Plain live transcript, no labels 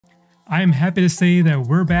I am happy to say that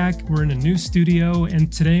we're back, we're in a new studio,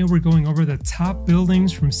 and today we're going over the top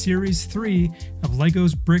buildings from Series 3 of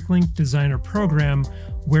LEGO's Bricklink Designer Program,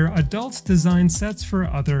 where adults design sets for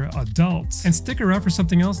other adults. And stick around for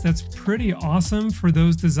something else that's pretty awesome for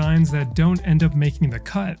those designs that don't end up making the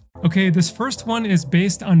cut. Okay, this first one is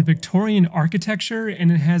based on Victorian architecture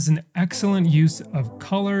and it has an excellent use of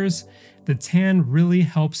colors. The tan really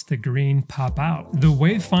helps the green pop out. The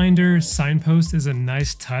Wayfinder signpost is a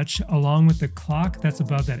nice touch, along with the clock that's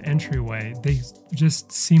above that entryway. They just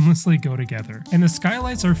seamlessly go together. And the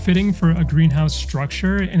skylights are fitting for a greenhouse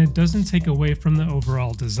structure, and it doesn't take away from the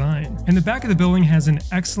overall design. And the back of the building has an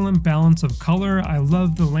excellent balance of color. I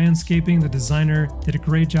love the landscaping. The designer did a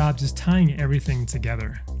great job just tying everything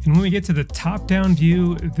together. And when we get to the top-down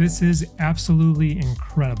view, this is absolutely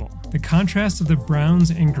incredible. The contrast of the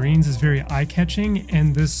browns and greens is very eye-catching,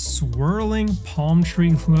 and this swirling palm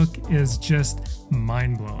tree look is just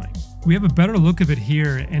mind-blowing. We have a better look of it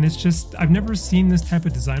here, and it's just, I've never seen this type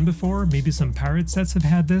of design before. Maybe some pirate sets have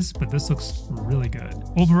had this, but this looks really good.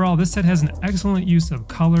 Overall, this set has an excellent use of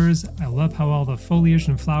colors. I love how all the foliage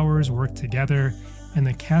and flowers work together, and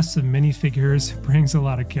the cast of minifigures brings a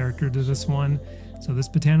lot of character to this one. So this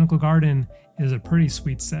botanical garden is a pretty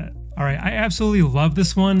sweet set. Alright, I absolutely love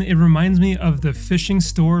this one. It reminds me of the Fishing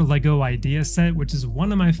Store LEGO Idea set, which is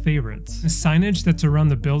one of my favorites. The signage that's around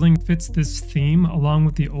the building fits this theme along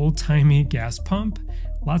with the old-timey gas pump.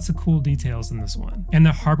 Lots of cool details in this one. And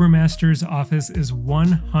the Harbor Master's office is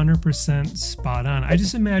 100% spot on. I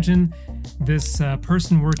just imagine this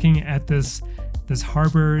person working at this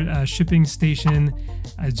harbor shipping station,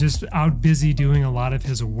 just out busy doing a lot of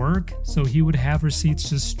his work, so he would have receipts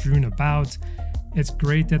just strewn about. It's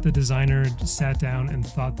great that the designer sat down and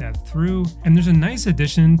thought that through. And there's a nice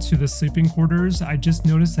addition to the sleeping quarters. I just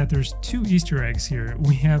noticed that there's two Easter eggs here.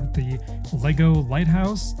 We have the LEGO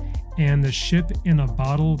lighthouse and the ship in a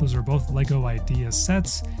bottle. Those are both LEGO Idea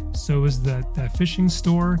sets. So is the fishing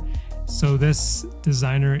store. So this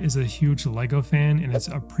designer is a huge LEGO fan, and it's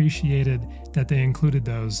appreciated that they included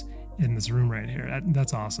those in this room right here.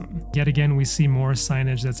 That's awesome. Yet again, we see more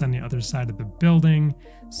signage that's on the other side of the building.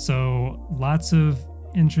 So lots of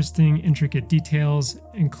interesting, intricate details,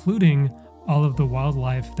 including all of the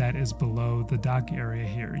wildlife that is below the dock area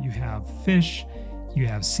here. You have fish, you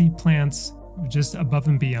have sea plants, just above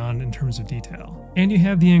and beyond in terms of detail. And you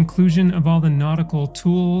have the inclusion of all the nautical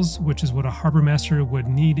tools, which is what a harbor master would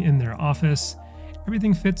need in their office.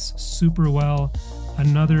 Everything fits super well.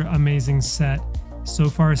 Another amazing set. So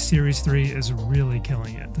far, Series 3 is really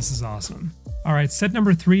killing it. This is awesome. All right, set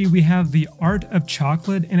number 3, we have the Art of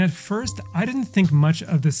Chocolate. And at first, I didn't think much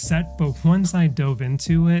of the set, but once I dove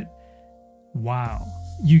into it, wow.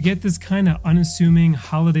 You get this kind of unassuming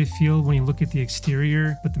holiday feel when you look at the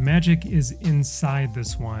exterior, but the magic is inside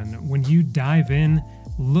this one. When you dive in,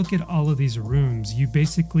 look at all of these rooms. You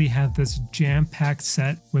basically have this jam-packed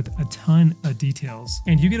set with a ton of details.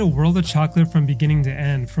 And you get a world of chocolate from beginning to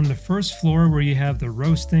end. From the first floor where you have the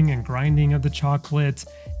roasting and grinding of the chocolate,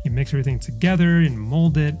 you mix everything together and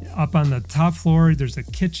mold it. Up on the top floor, there's a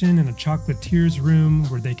kitchen and a chocolatier's room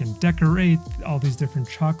where they can decorate all these different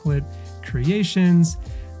chocolate creations,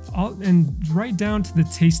 and right down to the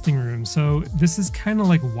tasting room. So this is kind of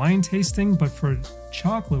like wine tasting, but for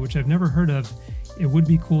chocolate, which I've never heard of. It would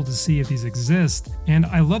be cool to see if these exist. And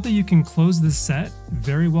I love that you can close this set,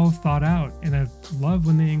 very well thought out. And I love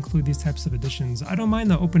when they include these types of additions. I don't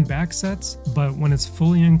mind the open back sets, but when it's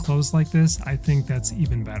fully enclosed like this, I think that's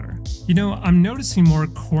even better. You know, I'm noticing more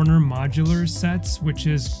corner modular sets, which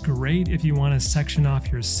is great if you want to section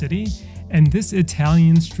off your city. And this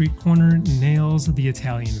Italian street corner nails the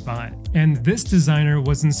Italian vibe. And this designer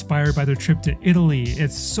was inspired by their trip to Italy.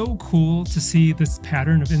 It's so cool to see this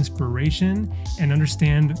pattern of inspiration and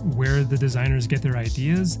understand where the designers get their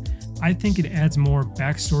ideas. I think it adds more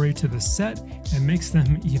backstory to the set and makes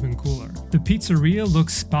them even cooler. The pizzeria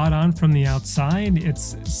looks spot on from the outside.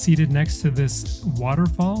 It's seated next to this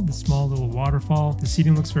waterfall, the small little waterfall. The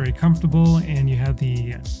seating looks very comfortable, and you have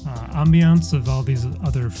the ambiance of all these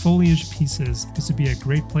other foliage pieces. This would be a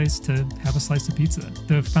great place to have a slice of pizza.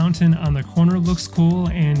 The fountain on the corner looks cool,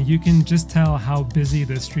 and you can just tell how busy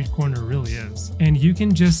this street corner really is. And you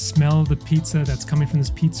can just smell the pizza that's coming from this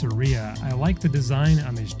pizzeria. I like the design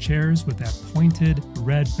on these chairs. stairs with that pointed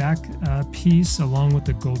red back piece along with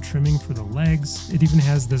the gold trimming for the legs. It even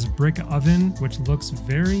has this brick oven, which looks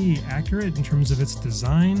very accurate in terms of its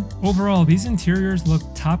design. Overall, these interiors look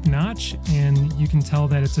top-notch, and you can tell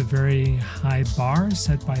that it's a very high bar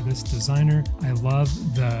set by this designer. I love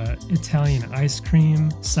the Italian ice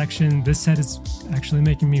cream section. This set is actually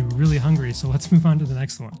making me really hungry, so let's move on to the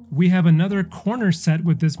next one. We have another corner set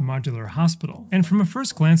with this modular hospital. And from a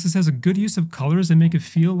first glance, this has a good use of colors that make it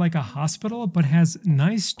feel like a hospital, but has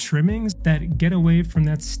nice trimmings that get away from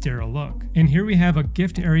that sterile look. And here we have a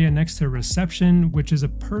gift area next to reception, which is a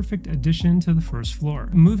perfect addition to the first floor.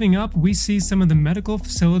 Moving up, we see some of the medical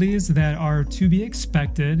facilities that are to be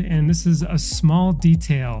expected, and this is a small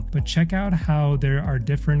detail, but check out how there are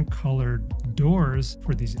different colored doors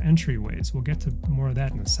for these entryways. We'll get to more of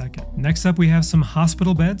that in a second. Next up, we have some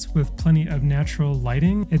hospital beds with plenty of natural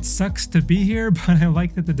lighting. It sucks to be here, but I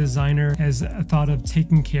like that the designer has thought of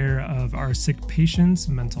taking care of our sick patients'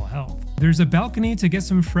 mental health. There's a balcony to get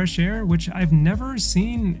some fresh air, which I've never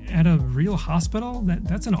seen at a real hospital.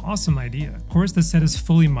 That's an awesome idea. Of course, the set is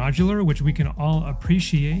fully modular, which we can all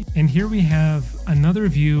appreciate. And here we have another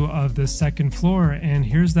view of the second floor, and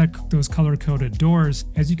here's those color-coded doors.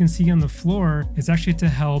 As you can see on the floor, it's actually to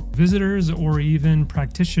help visitors or even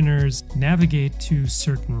practitioners navigate to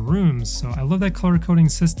certain rooms. So I love that color coding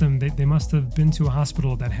system. They must have been to a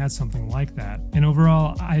hospital that had something like that. And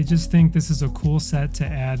overall, I just think this is a cool set to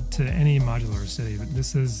add to any modular city.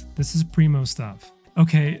 This is primo stuff.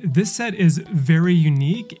 Okay, this set is very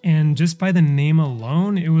unique, and just by the name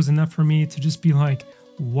alone, it was enough for me to just be like,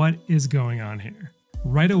 what is going on here?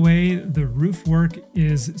 Right away, the roof work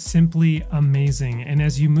is simply amazing, and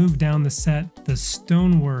as you move down the set, the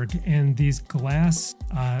stonework and these glass,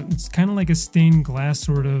 it's kind of like a stained glass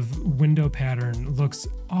sort of window pattern, looks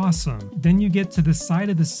awesome. Then you get to the side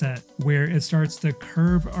of the set where it starts to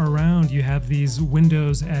curve around. You have these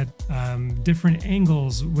windows at different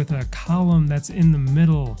angles with a column that's in the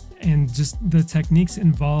middle, and just the techniques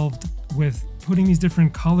involved with putting these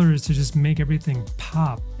different colors to just make everything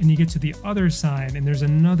pop. And you get to the other side, and there's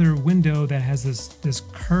another window that has this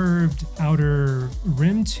curved outer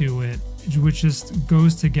rim to it, which just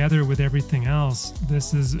goes together with everything else.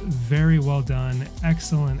 This is very well done.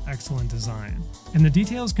 Excellent, excellent design. And the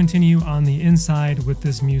details continue on the inside with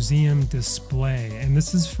this museum display. And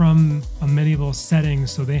this is from a medieval setting,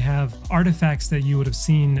 so they have artifacts that you would have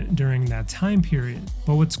seen during that time period.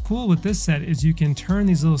 But what's cool with this set is you can turn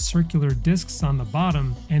these little circular discs on the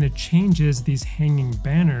bottom, and it changes these hanging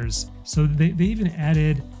banners. So they even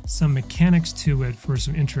added some mechanics to it for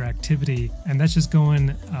some interactivity, and that's just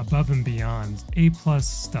going above and beyond. A+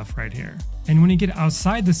 stuff right here. And when you get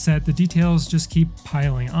outside the set, the details just keep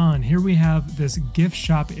piling on. Here we have this gift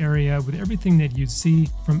shop area with everything that you'd see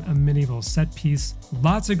from a medieval set piece.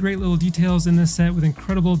 Lots of great little details in this set with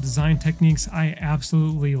incredible design techniques. I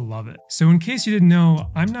absolutely love it. So in case you didn't know,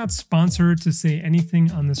 I'm not sponsored to say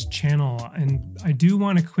anything on this channel, and I do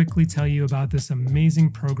want to quickly tell you about this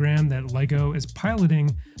amazing program that LEGO is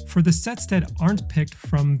piloting for the sets that aren't picked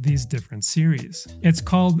from these different series. It's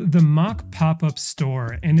called the Mock Pop-Up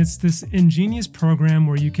Store, and it's this ingenious program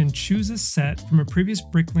where you can choose a set from a previous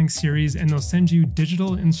Bricklink series, and they'll send you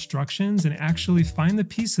digital instructions and actually find the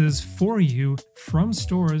pieces for you from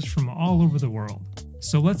stores from all over the world.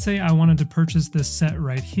 So let's say I wanted to purchase this set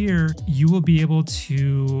right here. You will be able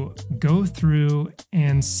to go through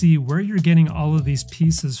and see where you're getting all of these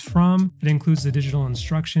pieces from. It includes the digital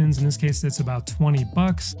instructions. In this case, it's about 20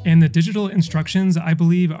 bucks. And the digital instructions, I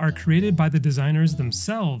believe, are created by the designers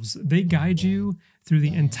themselves. They guide you through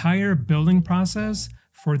the entire building process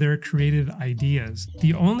for their creative ideas.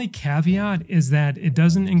 The only caveat is that it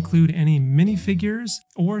doesn't include any minifigures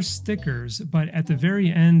or stickers, but at the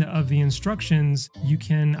very end of the instructions, you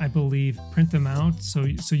can, I believe, print them out. So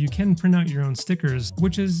you can print out your own stickers,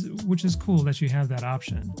 which is cool that you have that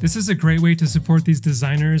option. This is a great way to support these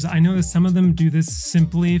designers. I know that some of them do this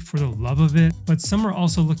simply for the love of it, but some are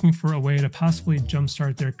also looking for a way to possibly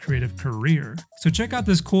jumpstart their creative career. So check out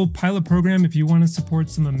this cool pilot program if you want to support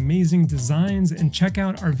some amazing designs, and check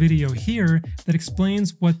out our video here that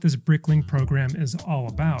explains what this Bricklink program is all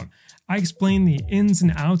about. I explain the ins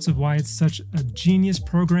and outs of why it's such a genius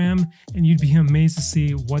program, and you'd be amazed to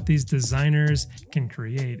see what these designers can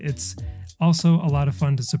create. It's also a lot of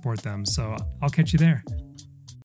fun to support them, so I'll catch you there.